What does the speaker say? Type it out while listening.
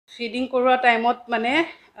Feeding কৰোৱা টাইমত মানে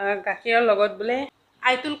গাখীৰৰ লগত বোলে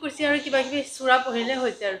আইতুল কুচি আৰু কিবা কিবি চূড়া পঢ়িলে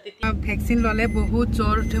হৈছে আৰু তেতিয়া ভেকচিন ল'লে বহুত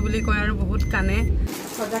জ্বৰ উঠে বুলি কয় আৰু বহুত কানে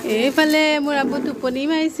এইফালে মোৰ আবু টোপনি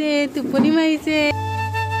মাৰিছে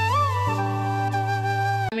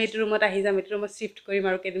আমি এইটো ৰুমত আহি যাম এইটো ৰুমত শিফ্ট কৰিম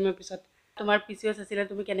আৰু কেইদিনমান পিছত তোমাৰ PCOS আছিলে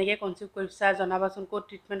তুমি কেনেকৈ কনচিভ কৰিছা জনাবাচোন ক'ত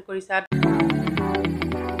ট্ৰিটমেণ্ট কৰিছা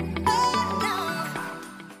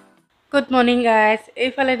গুড মৰ্নিং গাইজ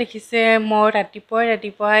এইফালে দেখিছে মই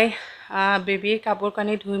ৰাতিপুৱাই বেবীৰ কাপোৰ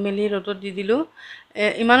কানি ধুই মেলি ৰ'দত দি দিলোঁ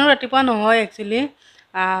ইমানো ৰাতিপুৱা নহয় একচুৱেলি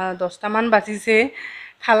 10টামান বাজিছে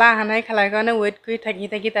খালা অহা নাই খালাৰ কাৰণে ৱেইট কৰি থাকি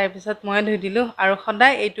তাৰপিছত মই ধুই দিলোঁ আৰু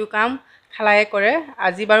সদায় এইটো কাম খালায়ে কৰে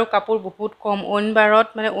আজি বাৰু কাপোৰ বহুত কম অইন বাৰত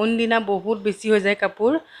মানে অইন দিনা বহুত বেছি হৈ যায়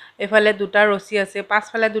কাপোৰ এইফালে দুটা ৰছী আছে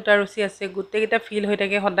পাছফালে দুটা ৰছী আছে গোটেইকেইটা ফিল হৈ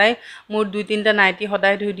থাকে সদায় মোৰ 2-3টা নাইটি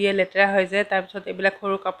সদায় ধুই দিয়ে লেতেৰা হৈ যায় তাৰপিছত এইবিলাক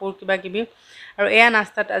সৰু কাপোৰ কিবা কিবি আৰু এয়া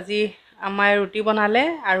নাস্তাত আজি আমাৰ ৰুটি বনালে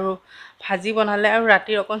আৰু ভাজি বনালে আৰু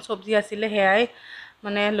ৰাতিৰ অকণ চব্জি আছিলে সেয়াই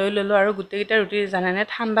মানে লৈ ল'লোঁ আৰু গোটেইকেইটা ৰুটি জানেনে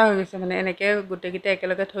ঠাণ্ডা হৈ গৈছে মানে এনেকৈ গোটেইকেইটা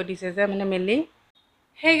একেলগে থৈ দিছে যে মানে মেলি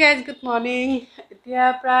হেই গাইজ গুড মৰ্নিং এতিয়া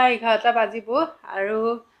প্ৰায় 11টা বাজিব আৰু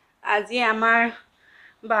আজি আমাৰ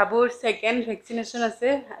বাবুৰ ছেকেণ্ড ভেকচিনেশ্যন আছে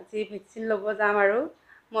আজি ভেকচিন ল'ব যাম আৰু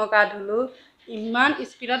মই গা ধুলোঁ ইমান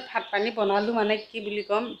স্পীডত ভাত পানী বনালোঁ মানে কি বুলি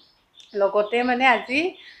ক'ম লগতে মানে আজি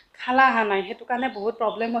খালা অহা নাই সেইটো কাৰণে বহুত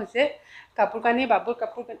প্ৰব্লেম হৈছে কাপোৰ কানি বাবুৰ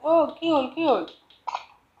কাপোৰ কানি কি হ'ল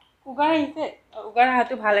উগাৰ আহিছে উগাৰ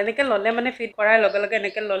অহাটো ভাল এনেকৈ ল'লে মানে ফিট কৰাৰ লগে লগে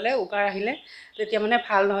এনেকৈ ল'লে উগাৰ আহিলে তেতিয়া মানে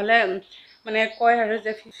ভাল নহ'লে মানে কয় আৰু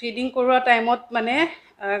যে ফিডিং কৰোৱা টাইমত মানে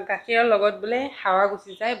গাখীৰৰ লগত বোলে হাৱা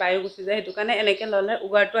গুচি যায় বায়ু গুচি যায় সেইটো কাৰণে এনেকৈ ল'লে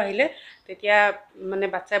উগাৰটো আহিলে তেতিয়া মানে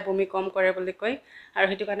বাচ্চাই বমি কম কৰে বুলি কয় আৰু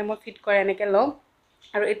সেইটো কাৰণে মই ফিট কৰে এনেকৈ লওঁ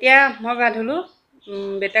আৰু এতিয়া মই গা ধুলোঁ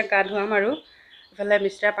বেটাক গা ধুৱাম আৰু ইফালে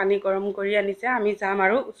মিষ্টাৰ পানী গৰম কৰি আনিছে আমি যাম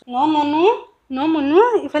আৰু মনু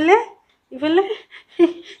ইফালে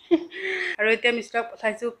আৰু এতিয়া মিষ্টাৰক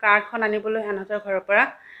পঠাইছোঁ কাৰখন আনিবলৈ সিহঁতৰ ঘৰৰ পৰা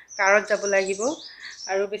কাৰত যাব লাগিব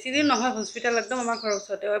আৰু বেছি দিন নহয় হস্পিটেল একদম আমাৰ ঘৰৰ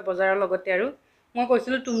ওচৰতে হয় বজাৰৰ লগতে আৰু মই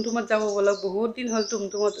কৈছিলোঁ টুমটুমত যাব বলক বহুত দিন হ'ল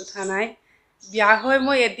টুমটুমত উঠা নাই বিয়া হৈ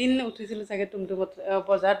মই এদিন উঠিছিলোঁ চাগে টুমটুমত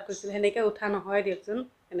বজাৰত গৈছিলোঁ সেনেকৈ উঠা নহয় দিয়কচোন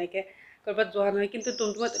এনেকৈ ক'ৰবাত যোৱা নহয় কিন্তু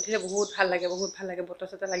টুমটুমত উঠিলে বহুত ভাল লাগে বতৰ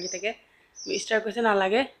চতৰ লাগি থাকে মিষ্টাৰ কৈছে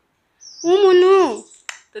নালাগে মনু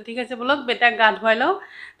তো ঠিক আছে বলক বেটাক গা ধুৱাই লওঁ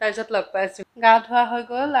তাৰপিছত লগ পাই আছোঁ গা ধোৱা হৈ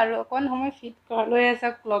গ'ল আৰু অকণ সময় ফিট লৈ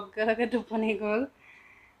চাওক লগে টোপনি গ'ল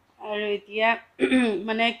আৰু এতিয়া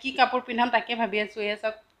মানে কি কাপোৰ পিন্ধাম তাকে ভাবি আছোঁ এয়া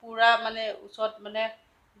চাওক পূৰা মানে ওচৰত মানে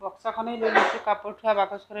বক্সাখনেই লৈ লৈছোঁ কাপোৰ থোৱা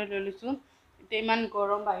বাকচখনেই লৈ লৈছোঁ এতিয়া ইমান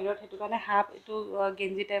গৰম বাহিৰত সেইটো কাৰণে হাফ এইটো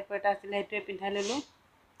গেঞ্জি টাইপৰ এটা আছিলে সেইটোৱে পিন্ধাই ল'লোঁ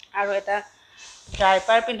আৰু এটা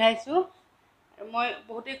ডাইপাৰ পিন্ধাইছোঁ মই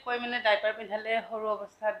বহুতেই কয় মানে ডাইপাৰ পিন্ধালে সৰু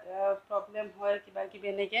অৱস্থাত প্ৰব্লেম হয় কিবা কিবি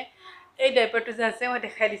এনেকৈ এই ডাইপাৰটো যে আছে মই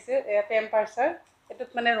দেখাই দিছোঁ এয়া পেম্পাৰ্ছৰ এইটোত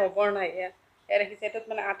মানে ৰবৰ নাই এয়া ৰাখিছে এইটোত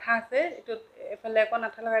মানে আঠা আছে এইটোত এফালে অকণ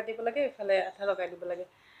আঠা লগাই দিব লাগে এইফালে আঠা লগাই দিব লাগে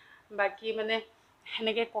বাকী মানে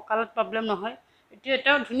সেনেকৈ কঁকালত প্ৰব্লেম নহয় এতিয়া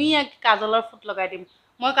এটাও ধুনীয়া কাজলৰ ফুট লগাই দিম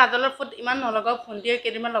মই কাজলৰ ফুট ইমান নলগাওঁ ভণ্টিয়ে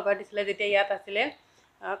কেইদিনমান লগাই দিছিলে যেতিয়া ইয়াত আছিলে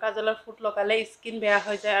কাজলৰ ফুট লগালে স্কিন বেয়া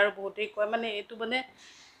হৈ যায় আৰু বহুতেই কয় মানে এইটো মানে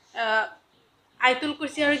আইতুল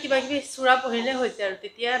কুচি আৰু কিবা কিবি চূড়া পঢ়িলে হৈছে আৰু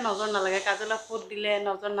তেতিয়া নজৰ নালাগে কাজলৰ ফুট দিলে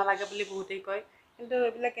নজৰ নালাগে বুলি বহুতেই কয় কিন্তু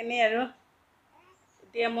এইবিলাক এনেই আৰু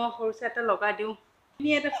এতিয়া মই সৰুছে এটা লগাই দিওঁ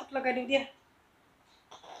ধুনীয়া এটা ফুট লগাই দিওঁ দিয়া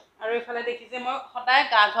আৰু এইফালে দেখিছে মই সদায়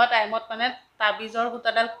গা ধোৱা টাইমত মানে তাবিজৰ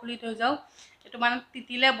সূতাডাল খুলি থৈ যাওঁ এইটো মানে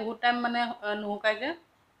তিতিলে বহুত টাইম মানে নুশুকাই যে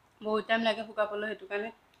বহুত টাইম লাগে শুকাবলৈ সেইটো কাৰণে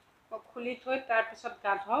মই খুলি থৈ তাৰপিছত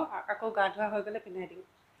গা ধুৱাওঁ আকৌ গা ধোৱা হৈ গ'লে পিন্ধাই দিওঁ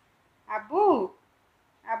আবু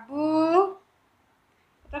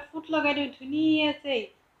এটা ফুট লগাই দিওঁ ধুনীয়া আছে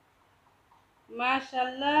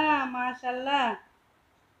মাশাল্লাহ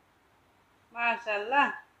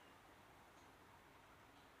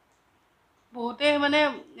বহুতে মানে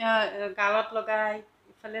গালত লগাই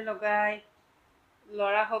ইফালে লগাই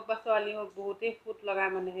ল'ৰা হওক বা ছোৱালী হওক বহুতেই ফুট লগাই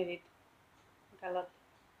মানে হেৰিত গালত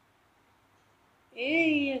এই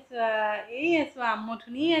আছোঁ আম্মু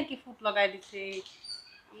ধুনীয়াকৈ ফুট লগাই দিছে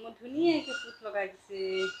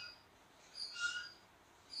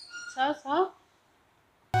চাওঁ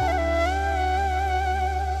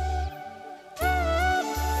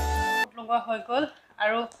লগোৱা হৈ গ'ল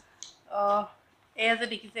আৰু এয়া যে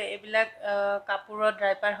দেখিছে এইবিলাক কাপোৰৰ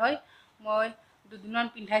ড্ৰাইপাৰ হয় মই 2 দিনমান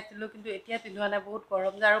পিন্ধাইছিলোঁ কিন্তু এতিয়া পিন্ধোৱা নাই বহুত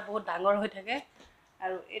গৰম যে আৰু বহুত ডাঙৰ হৈ থাকে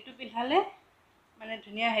আৰু এইটো পিন্ধালে মানে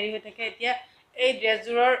ধুনীয়া হেৰি হৈ থাকে এতিয়া এই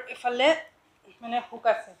ড্ৰেছযোৰৰ ইফালে মানে হুক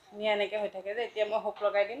আছে ধুনীয়া এনেকৈ হৈ থাকে যে এতিয়া মই হুক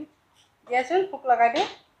লগাই দিম দিয়াচোন হুক লগাই দিওঁ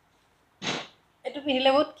এইটো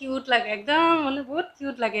পিন্ধিলে বহুত কিউট লাগে একদম মানে বহুত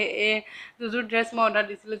কিউট লাগে এই দুযোৰ ড্ৰেছ মই অৰ্ডাৰ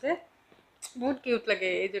দিছিলোঁ যে বহুত কিউট লাগে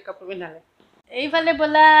এইযোৰ কাপোৰ পিন্ধালে। এইফালে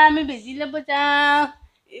ব'লা আমি বেজি ল'ব যাওঁ।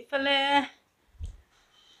 এইফালে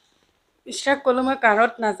ইষ্টাক ক'লোঁ মই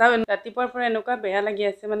কাৰত নাযাওঁ, ৰাতিপুৱাৰ পৰা এনেকুৱা বেয়া লাগি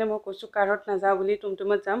আছে মানে মই কৈছোঁ কাৰত নাযাওঁ বুলি,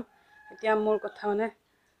 টুমটুমত যাম। এতিয়া মোৰ কথা মানে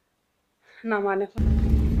নামানে।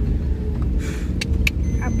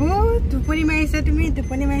 আবু টোপনি মাৰিছা, তুমি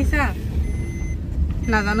টোপনি মাৰিছা?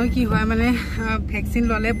 নাজানো কি হয় মানে ভেকচিন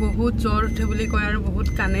ল'লে বহুত জ্বৰ উঠে বুলি কয় আৰু বহুত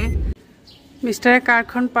কানে। মিষ্টাৰে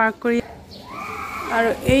কাৰখন পাৰ্ক কৰি আৰু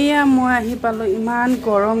এয়া মই আহি পালোঁ, ইমান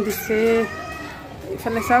গৰম দিছে।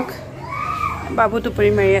 ইফালে চাওক বাবু টোপনি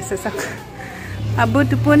মাৰি আছে, চাওক আবু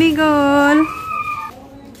টোপনি গ'ল।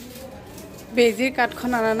 বেজীৰ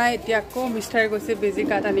কাৰ্ডখন অনা নাই, এতিয়া আকৌ মিষ্টাৰে গৈছে বেজীৰ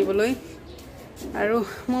কাৰ্ড আনিবলৈ। আৰু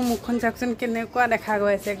মোৰ মুখখন চাওকচোন কেনেকুৱা দেখা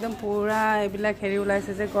গৈ আছে, একদম পূৰা এইবিলাক হেৰি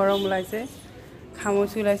ওলাইছে যে, গৰম ওলাইছে,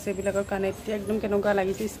 খামুচি ওলাইছে এইবিলাকৰ কাৰণে। এতিয়া একদম কেনেকুৱা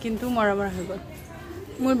লাগিছে, স্কিনটো মৰা মৰা হৈ গ'ল।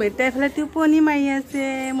 মোৰ বেটা এইফালে টোপনি মাৰি আছে,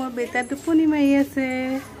 মোৰ বেটা টোপনি মাৰি আছে।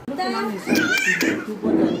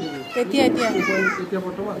 এতিয়া এই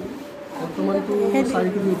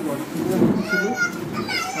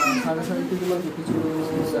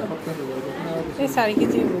 4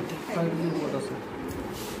 কেজি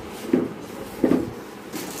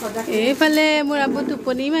এইফালে মোৰ আবু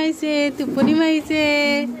টোপনি মাৰিছে, টোপনি মাৰিছে।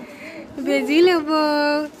 বেজি ল'ব,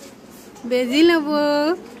 বেজি ল'ব।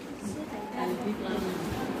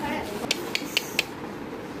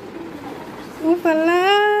 পালা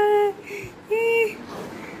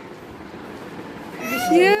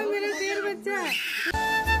मेरा शेर बच्चा।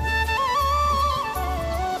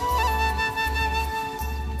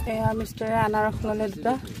 মিষ্টাৰে আনাৰস ল'লে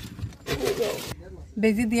দুটা।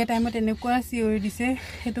 বেজি দিয়া টাইমত এনেকুৱা চিঞৰি দিছে,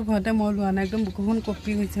 সেইটো ঘৰতে মই লোৱা নাই, একদম বুকুখন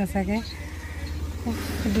কঁপি গৈছে সঁচাকৈ।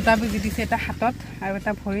 দুটা বেজি দিছে, এটা হাতত আৰু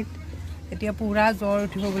এটা ভৰিত। এতিয়া পূৰা জ্বৰ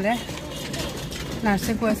উঠিব বোলে,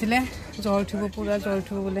 নাৰ্ছে কৈছিলে জ্বৰ উঠিব, পূৰা জ্বৰ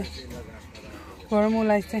উঠিব বোলে। গৰম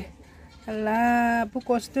ওলাইছে। আল্লাহ আবু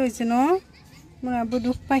কষ্ট হৈছে ন, মোৰ আবু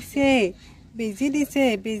দুখ পাইছে। বেজি দিছে,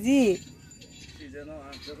 বেজি।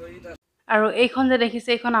 আৰু এইখন যে দেখিছে,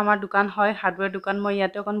 এইখন আমাৰ দোকান হয়, হাৰ্ডৱেৰ দোকান। মই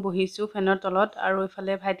ইয়াতে অকণ বহিছোঁ ফেনৰ তলত, আৰু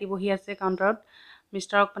এইফালে ভাইটি বহি আছে কাউণ্টাৰত।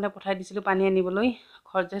 মিষ্টাৰক মানে পঠাই দিছিলোঁ পানী আনিবলৈ,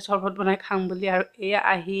 ঘৰত যে চৰ্বত বনাই খাম বুলি। আৰু এয়া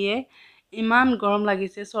আহিয়ে ইমান গৰম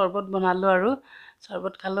লাগিছে, চৰ্বত বনালোঁ আৰু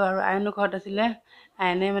চৰ্বত খালোঁ। আৰু আইনো ঘৰত আছিলে,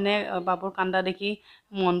 আইনে মানে বাবুৰ কান্দা দেখি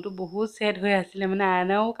মনটো বহুত ছেড হৈ আছিলে, মানে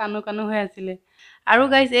আইনেও কানো কানো হৈ আছিলে। আৰু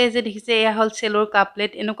গাইজ এই যে দেখিছে, এয়া হ'ল চেলৰ কাপ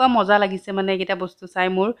প্লেট। এনেকুৱা মজা লাগিছে মানে এইকেইটা বস্তু চাই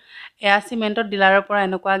মোৰ। এয়া চিমেণ্টৰ ডিলাৰৰ পৰা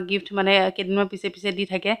এনেকুৱা গিফ্ট মানে কেইদিনমান পিছে পিছে দি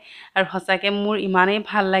থাকে, আৰু সঁচাকৈ মোৰ ইমানেই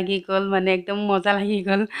ভাল লাগি গ'ল, মানে একদম মজা লাগি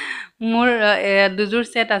গ'ল। মোৰ দুযোৰ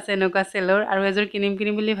ছেট আছে এনেকুৱা চেলৰ, আৰু এযোৰ কিনিম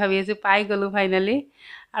বুলি ভাবি আছোঁ, পাই গ'লোঁ ফাইনেলি।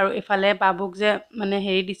 আৰু এইফালে বাবুক যে মানে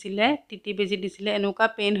হেৰি দিছিলে, টিটি বেজি দিছিলে, এনেকুৱা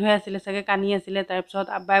পেইন হৈ আছিলে চাগে, কানি আছিলে। তাৰপিছত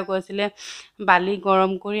আব্বাই কৈছিলে বালি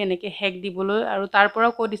গৰম কৰি এনেকৈ সেক দিবলৈ, আৰু তাৰ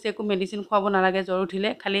পৰাও কৈ দিছে একো মেডিচিন খুৱাব নালাগে জ্বৰ উঠিলে,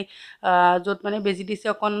 খালি য'ত মানে বেজি দিছে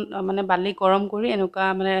অকণ মানে বালি গৰম কৰি এনেকুৱা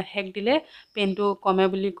মানে সেক দিলে পেইনটো কমে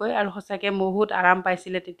বুলি কয়। আৰু সঁচাকৈ বহুত আৰাম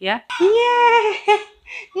পাইছিলে তেতিয়া।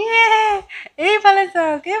 এইফালে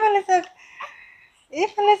চাওক, এইফালে চাওক,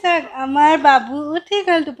 এইফালে চাওক, আমাৰ বাবু উঠি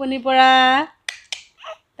গ'ল টোপনিৰ পৰা।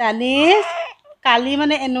 তানিছ কালি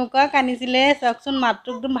মানে এনেকুৱা কান্দিছিলে, চাওকচোন মাতটো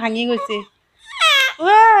একদম ভাঙি গৈছে,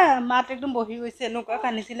 মাত একদম বহি গৈছে, এনেকুৱা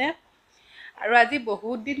কান্দিছিলে। আৰু আজি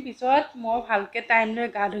বহুত দিন পিছত মই ভালকৈ টাইম লৈ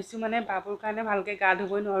গা ধুইছোঁ, মানে বাবুৰ কাৰণে ভালকৈ গা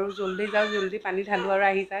ধুবই নোৱাৰোঁ, জল্দি যাওঁ, জল্দি পানী ঢালোঁ আৰু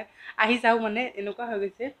আহি যাওঁ, মানে এনেকুৱা হৈ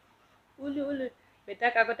গৈছে। উল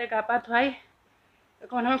বেটাক আগতে গা পা ধুৱাই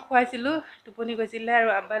অকণমান সময় খুৱাইছিলোঁ, টোপনি গৈছিলে, আৰু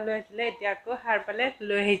আব্বা লৈ আহিছিলে। এতিয়া আকৌ সাৰ পালে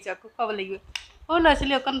লৈ আহিছোঁ, আকৌ খুৱাব লাগিব। ল'ৰা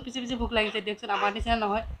ছোৱালী অকণ পিছে পিছে ভোক লাগিছে দিয়কচোন, আমাৰ নিচিনা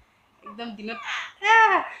নহয় একদম দিনত।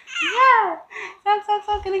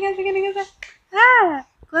 চাওক কেনেকৈ আছে, কেনেকৈ আছে,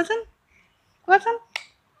 কোৱাচোন কোৱাচোন,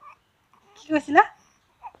 কি কৈছিলা?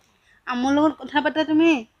 মোৰ লগত কথা পাতা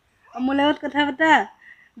তুমি, মোৰ লগত কথা পাতা।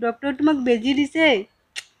 ডক্টৰে তোমাক বেজি দিছে,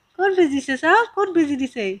 ক'ত বেজি দিছে, চাওক ক'ত বেজি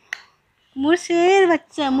দিছে। মোৰ শ্বেৰ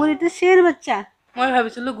বাচ্চা, মোৰ এইটো শ্বেৰ বাচ্চা। মই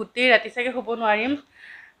ভাবিছিলোঁ গোটেই ৰাতি চাগে শুব নোৱাৰিম,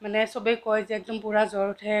 মানে চবেই কয় যে একদম পূৰা জ্বৰ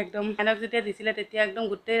উঠে একদম। মাইনাক যেতিয়া দিছিলে তেতিয়া একদম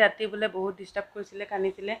গোটেই ৰাতি বোলে বহুত ডিষ্টাৰ্ব কৰিছিলে,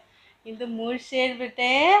 কান্দিছিলে। কিন্তু মোৰ শ্বেৰ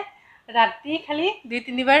বেটে ৰাতি খালি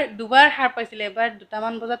দুবাৰ সাৰ পাইছিলে, এবাৰ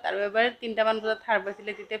 2টামান বজাত আৰু এবাৰ 3টামান বজাত সাৰ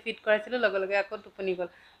পাইছিলে। তেতিয়া ফিট কৰাইছিলোঁ, লগে লগে আকৌ টোপনি গ'ল।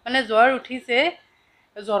 মানে জ্বৰ উঠিছে,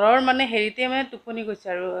 জ্বৰৰ মানে হেৰিতে মানে টোপনি গৈছে।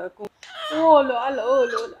 আৰু আকৌ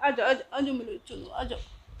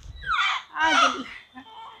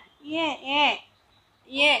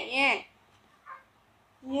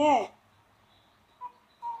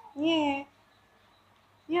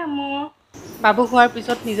বাবু খোৱাৰ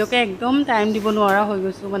পিছত নিজকে একদম টাইম দিব নোৱাৰা হৈ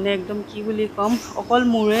গৈছোঁ, মানে একদম কি বুলি ক'ম, অকল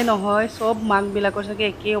মোৰে নহয় চব মাকবিলাকৰ চাগে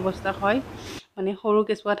একেই অৱস্থা হয়। পানী সৰু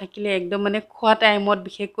কেঁচুৱা থাকিলে একদম মানে খোৱা টাইমত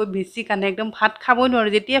বিশেষকৈ বেছি কান্দে একদম ভাত খাবই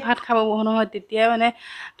নোৱাৰোঁ যেতিয়া ভাত খাব নহয় তেতিয়াই মানে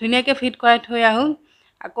ধুনীয়াকৈ ফিট কৰাই থৈ আহোঁ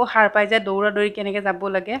আকৌ সাৰ পাই যায় দৌৰা দৌৰি কেনেকৈ যাব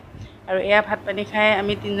লাগে আৰু এয়া ভাত পানী খাই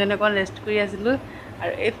আমি তিনিজনে অকণ ৰেষ্ট কৰি আছিলোঁ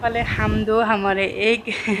আৰু এইফালে হামদো হামাৰে এই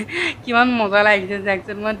কিমান মজা লাগিছে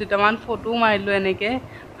যাকচোন মই দুটামান ফটোও মাৰিলোঁ এনেকৈ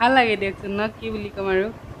ভাল লাগে দিয়কচোন ন কি বুলি ক'ম আৰু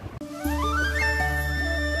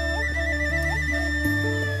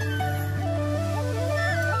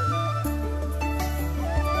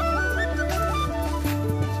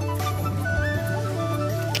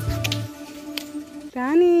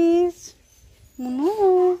দানিছ মুনু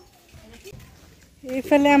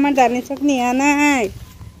এইফালে আমাৰ দানিছক নিয়া নাই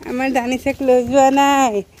আমাৰ দানিছক লৈ যোৱা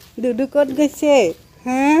নাই দুদু ক'ত গৈছে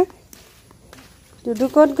হা দুদু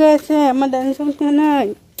ক'ত গৈ আছে আমাৰ দানিছক নিয়া নাই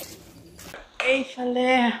এইফালে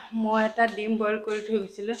মই এটা ডিম বইল কৰি থৈ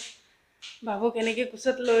গৈছিলোঁ বাবুক এনেকৈ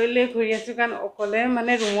কোচত লৈ লৈ ঘূৰি আছোঁ কাৰণ অকলে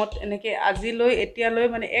মানে ৰুমত এনেকৈ আজিলৈ এতিয়ালৈ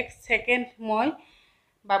মানে 1 ছেকেণ্ড মই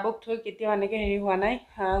বাবুক থৈ কেতিয়াও এনেকৈ হেৰি হোৱা নাই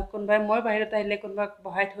কোনোবাই মই বাহিৰত আহিলে কোনোবাক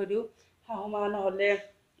বহাই থৈ দিওঁ শাহু মা নহ'লে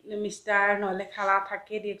মিষ্টাৰ নহ'লে খালা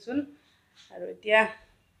থাকেই দিয়কচোন আৰু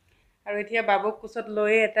এতিয়া বাবুক কোচত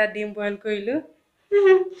লৈয়ে এটা ডিম বইল কৰিলোঁ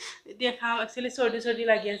এতিয়া খাওঁ একচুৱেলি চৰ্দি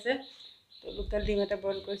লাগি আছে তো লোকেল ডিম এটা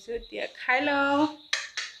বইল কৰিছোঁ এতিয়া খাই লওঁ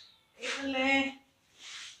এইফালে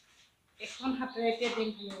এখন হাতেৰে এতিয়া ডিম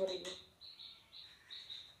ভাঙিব লাগিব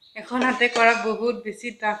এখন হাতে কৰা বহুত বেছি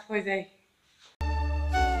টাফ হৈ যায়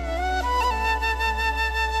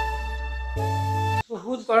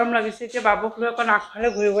বহুত গৰম লাগিছে এতিয়া বাবুক লৈ অকণ আগফালে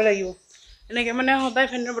ঘূৰিব লাগিব এনেকৈ মানে সদায়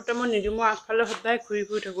ফেনৰ বতৰ মই নিদিওঁ মই আগফালে সদায়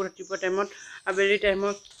ঘূৰি থাকোঁ ৰাতিপুৱা টাইমত আবেলি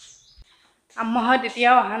টাইমত আম্মাহঁত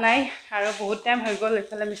এতিয়াও অহা নাই আৰু বহুত টাইম হৈ গ'ল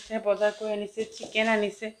এইফালে মিষ্টাৰে বজাৰ কৰি আনিছে চিকেন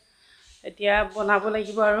আনিছে এতিয়া বনাব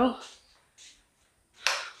লাগিব আৰু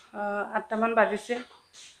 8টামান বাজিছে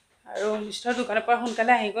আৰু মিষ্টাৰ দোকানৰ পৰা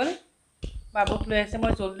সোনকালে আহি গ'ল বাবুক লৈ আছে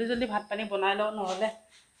মই জল্দি ভাত পানী বনাই লওঁ নহ'লে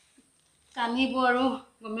কান্দিব আৰু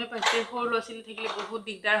গমে পাইছে সৰু ল'ৰা ছোৱালী থাকিলে বহুত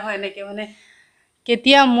দিগদাৰ হয় এনেকৈ মানে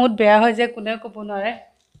কেতিয়া মুড বেয়া হৈ যায় কোনেও ক'ব নোৱাৰে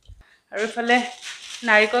আৰু ইফালে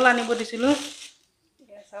নাৰিকল আনিব দিছিলোঁ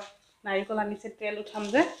চাওক নাৰিকল আনিছে তেল উঠাম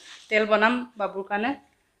যে তেল বনাম বাবুৰ কাৰণে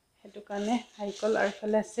সেইটো কাৰণে নাৰিকল আৰু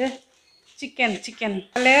ইফালে আছে চিকেন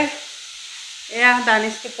ইফালে এয়া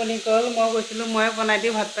দানিছ টোপনি গ'ল মই গৈছিলোঁ ময়ে বনাই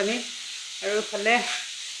দিওঁ ভাত পানী আৰু ইফালে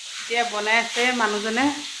এতিয়া বনাই আছে মানুহজনে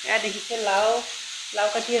এয়া দেখিছে লাও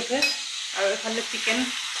কাটি আছে আৰু এইফালে চিকেন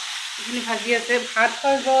এইখিনি ভাজি আছে ভাত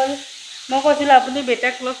হৈ গ'ল মই কৈছিলোঁ আপুনি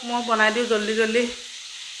বেটাক লওক মই বনাই দিওঁ জল্দি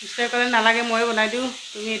মিষ্টাৰে ক'লে নালাগে ময়ে বনাই দিওঁ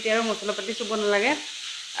তুমি এতিয়া আৰু মছলা পাতি চুব নালাগে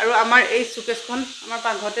আৰু আমাৰ এই চুকেছখন আমাৰ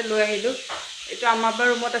পাকঘৰতে লৈ আহিলোঁ এইটো আমাৰ বাৰ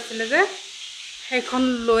ৰুমত আছিলে যে সেইখন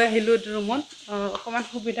লৈ আহিলোঁ এইটো ৰুমত অকণমান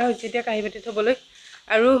সুবিধা হৈছে এতিয়া কাঁহী বাতি থ'বলৈ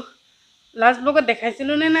আৰু লাষ্ট ব্লগত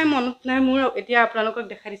দেখাইছিলোঁ নে নাই মনত নাই মোৰ এতিয়া আপোনালোকক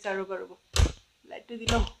দেখাই দিছোঁ আৰু বাৰু লাইটটো দি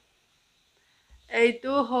লওঁ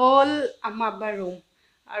এইটো হ'ল আমাৰ আব্বাৰ ৰুম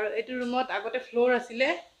আৰু এইটো ৰুমত আগতে ফ্ল'ৰ আছিলে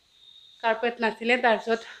কাৰ্পেট নাছিলে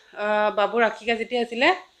তাৰপিছত বাবুৰ আকিকা যেতিয়া আছিলে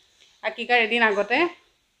আকিকাৰ এদিন আগতে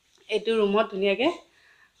এইটো ৰুমত ধুনীয়াকৈ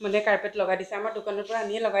মানে কাৰ্পেট লগাই দিছে আমাৰ দোকানৰ পৰা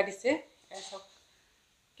আনিয়ে লগাই দিছে চাওক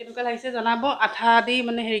কেনেকুৱা লাগিছে জনাব আঠা দি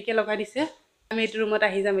মানে হেৰিকৈ লগাই দিছে আমি এইটো ৰুমত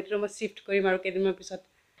আহি যাম এইটো ৰুমত শ্বিফ্ট কৰিম আৰু কেইদিনমানৰ পিছত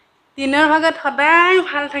দিনৰ ভাগত সদায়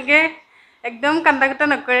ভাল থাকে একদম কান্দা কুটা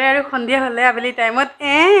নকৰে আৰু সন্ধিয়া হ'লে আবেলি টাইমত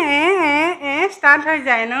ষ্টাৰ্ট হৈ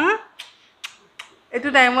যায় ন এইটো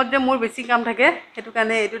টাইমত যে মোৰ বেছি কাম থাকে সেইটো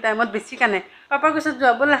কাৰণে এইটো টাইমত বেছি কান্দে পাপাৰ কোচত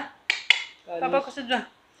যোৱা ব'লা পাপাৰ কোচত যোৱা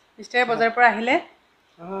মিষ্টাৰে বজাৰৰ পৰা আহিলে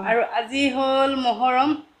আৰু আজি হ'ল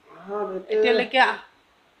মহৰম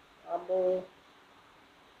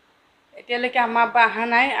এতিয়ালৈকে আমাৰ আব্বা অহা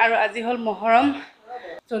নাই আৰু আজি হ'ল মহৰম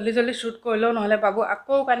জল্দি শ্বুট কৰিলেও নহ'লে বাবু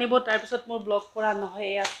আকৌ কান্দিব তাৰপিছত মোৰ ব্লগ কৰা নহয়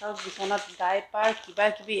এয়া চাওক বিচনাত ডাইপাৰ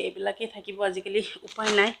কিবাকিবি এইবিলাকেই থাকিব আজিকালি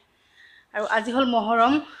উপায় নাই আৰু আজি হ'ল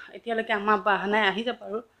মহৰম এতিয়ালৈকে আমাৰ আব্বা অহা নাই আহি যাব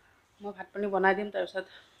আৰু মই ভাত পানী বনাই দিম তাৰপিছত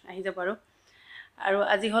আহি যাব আৰু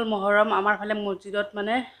আজি হ'ল মহৰম আমাৰ ফালে মছজিদত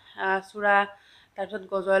মানে চূড়া তাৰপিছত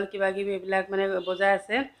গজল কিবাকিবি এইবিলাক মানে বজাই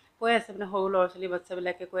আছে কৈ আছে মানে সৰু ল'ৰা ছোৱালী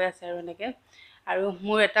বাচ্ছাবিলাকে কৈ আছে আৰু এনেকৈ আৰু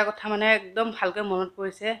মোৰ এটা কথা মানে একদম ভালকৈ মনত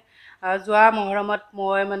পৰিছে যোৱা মহৰমত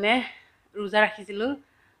মই মানে ৰোজা ৰাখিছিলোঁ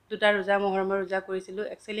 2টা ৰোজা মহৰমৰ ৰোজা কৰিছিলোঁ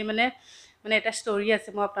একচুৱেলি মানে এটা ষ্টৰি আছে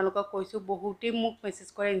মই আপোনালোকক কৈছোঁ বহুতেই মোক মেছেজ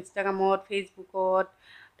কৰে ইনষ্টাগ্ৰামত ফেচবুকত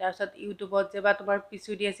তাৰপিছত ইউটিউবত যে বা তোমাৰ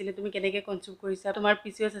PCOS আছিলে তুমি কেনেকৈ কনচিভ কৰিছা তোমাৰ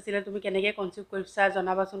PCOS আছিলে তুমি কেনেকৈ কনচিভ কৰিছা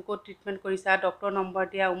জনাবাচোন ক'ত ট্ৰিটমেণ্ট কৰিছা ডক্টৰ নম্বৰ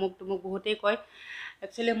দিয়া অমুক তুমুক বহুতেই কয়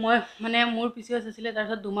একচুৱেলি মই মানে মোৰ PCOS আছিলে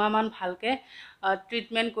তাৰপিছত 2 মাহমান ভালকৈ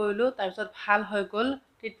ট্ৰিটমেণ্ট কৰিলোঁ তাৰপিছত ভাল হৈ গ'ল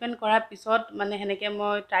ট্ৰিটমেণ্ট কৰাৰ পিছত মানে সেনেকৈ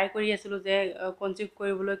মই ট্ৰাই কৰি আছিলোঁ যে কনচিভ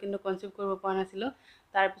কৰিবলৈ কিন্তু কনচিভ কৰিব পৰা নাছিলোঁ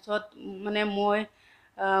তাৰপিছত মানে মই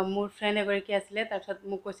মোৰ ফ্ৰেণ্ড এগৰাকী আছিলে, তাৰপিছত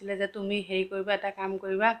মোক কৈছিলে যে তুমি হেৰি কৰিবা, এটা কাম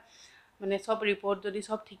কৰিবা, মানে চব ৰিপৰ্ট যদি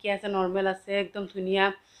চব ঠিকে আছে, নৰ্মেল আছে, একদম ধুনীয়া,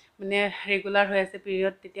 মানে ৰেগুলাৰ হৈ আছে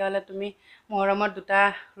পিৰিয়ড, তেতিয়াহ'লে তুমি মহৰমত 3টা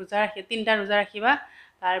ৰোজা ৰাখিবা,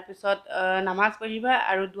 তাৰপিছত নামাজ পঢ়িবা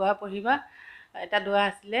আৰু দোৱা পঢ়িবা। এটা দোৱা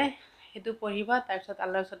আছিলে সেইটো পঢ়িবা, তাৰপিছত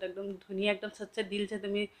আল্লাহৰ ওচৰত একদম ধুনীয়া, একদম সচ্চে দিল যে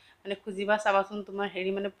তুমি মানে খুজিবা, চাবাচোন তোমাৰ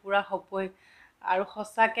হেৰি মানে পূৰা হ'বই। আৰু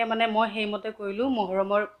সঁচাকৈ মানে মই সেইমতে কৰিলোঁ।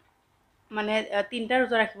 মহৰমৰ মানে 3টা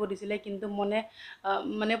ৰোজা ৰাখিব দিছিলে, কিন্তু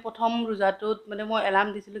মানে প্ৰথম ৰোজাটোত মানে মই এলাৰ্ম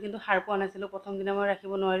দিছিলোঁ, কিন্তু সাৰ পোৱা নাছিলোঁ। প্ৰথম দিনা মই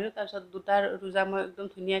ৰাখিব নোৱাৰিলোঁ। তাৰপিছত 2টা ৰোজা মই একদম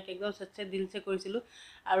ধুনীয়াকৈ একদম সচ্চে দিলছে কৰিছিলোঁ।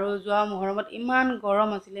 আৰু যোৱা মহৰমত ইমান গৰম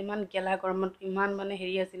আছিলে, ইমান গেলা গৰমত ইমান মানে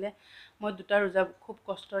হেৰি আছিলে, মই 2টা ৰোজা খুব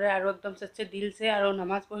কষ্টৰে আৰু একদম সচ্চে দিলছে আৰু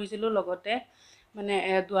নামাজ পঢ়িছিলোঁ, লগতে মানে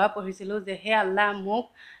দোৱা পঢ়িছিলোঁ যে হে আল্লাহ মোক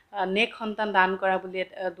নেক সন্তান দান কৰা বুলি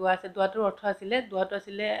দোৱা আছে। দোৱাটোৰ অৰ্থ আছিলে, দোৱাটো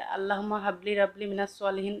আছিলে আল্লাহুম্মা হাবলি ৰাবলি মিনাছ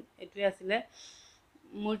ছোৱালিহিন, এইটোৱে আছিলে।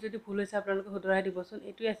 মোৰ যদি ভুল হৈছে আপোনালোকে শুধৰাই দিবচোন,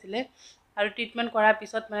 এইটোৱে আছিলে। আৰু ট্ৰিটমেণ্ট কৰাৰ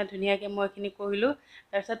পিছত মানে ধুনীয়াকৈ মই এইখিনি কৰিলোঁ।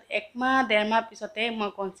 তাৰপিছত 1-1.5 মাহ পিছতে মই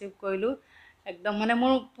কনচিভ কৰিলোঁ। একদম মানে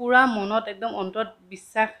মোৰ পূৰা মনত একদম অন্তৰত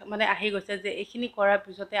বিশ্বাস মানে আহি গৈছে যে এইখিনি কৰাৰ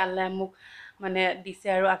পিছতে আল্লাহে মোক মানে দিছে।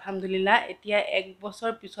 আৰু আলহামদুলিল্লাহ, এতিয়া 1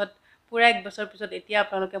 বছৰ পিছত, পূৰা 1 বছৰ পিছত এতিয়া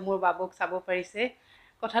আপোনালোকে মোৰ বাবুক চাব পাৰিছে।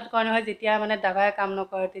 কথাত কয় নহয়, যেতিয়া মানে দাৱাই কাম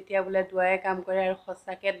নকৰে তেতিয়া বোলে দোৱাই কাম কৰে। আৰু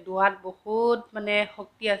সঁচাকৈ দোৱাত বহুত মানে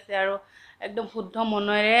শক্তি আছে। আৰু একদম শুদ্ধ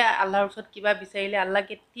মনেৰে আল্লাহৰ ওচৰত কিবা বিচাৰিলে আল্লাহ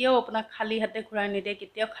কেতিয়াও আপোনাক খালী হাতে ঘূৰাই নিদিয়ে,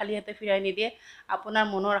 কেতিয়াও খালী হাতে ফিৰাই নিদিয়ে। আপোনাৰ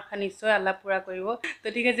মনৰ আশা নিশ্চয় আল্লাহ পূৰা কৰিব। তো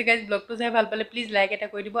ঠিক আছে গাইজ, ব্লগটো চাই ভাল পালে প্লিজ লাইক এটা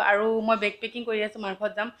কৰি দিব। আৰু মই বেগ পেকিং কৰি আছোঁ, মাৰ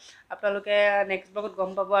ঘৰত যাম। আপোনালোকে নেক্সট ব্লগত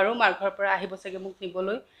গম পাব, আৰু মাৰ ঘৰৰ পৰা আহিব চাগে মোক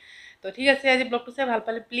নিবলৈ। তো ঠিক আছে, আজি ব্লগটো চাই ভাল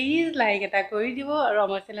পালে প্লিজ লাইক এটা কৰি দিব। আৰু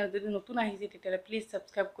আমাৰ চেনেল যদি নতুন আহিছে তেতিয়াহ'লে প্লিজ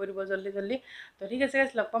ছাবস্ক্ৰাইব কৰি দিব জল্দি জল্দি। তো ঠিক আছে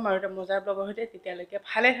গাইজ, লগ পাম আৰু এটা মজাৰ ব্লগৰ সৈতে। তেতিয়ালৈকে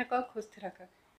ভালে থাকক, সুস্থ থাকক।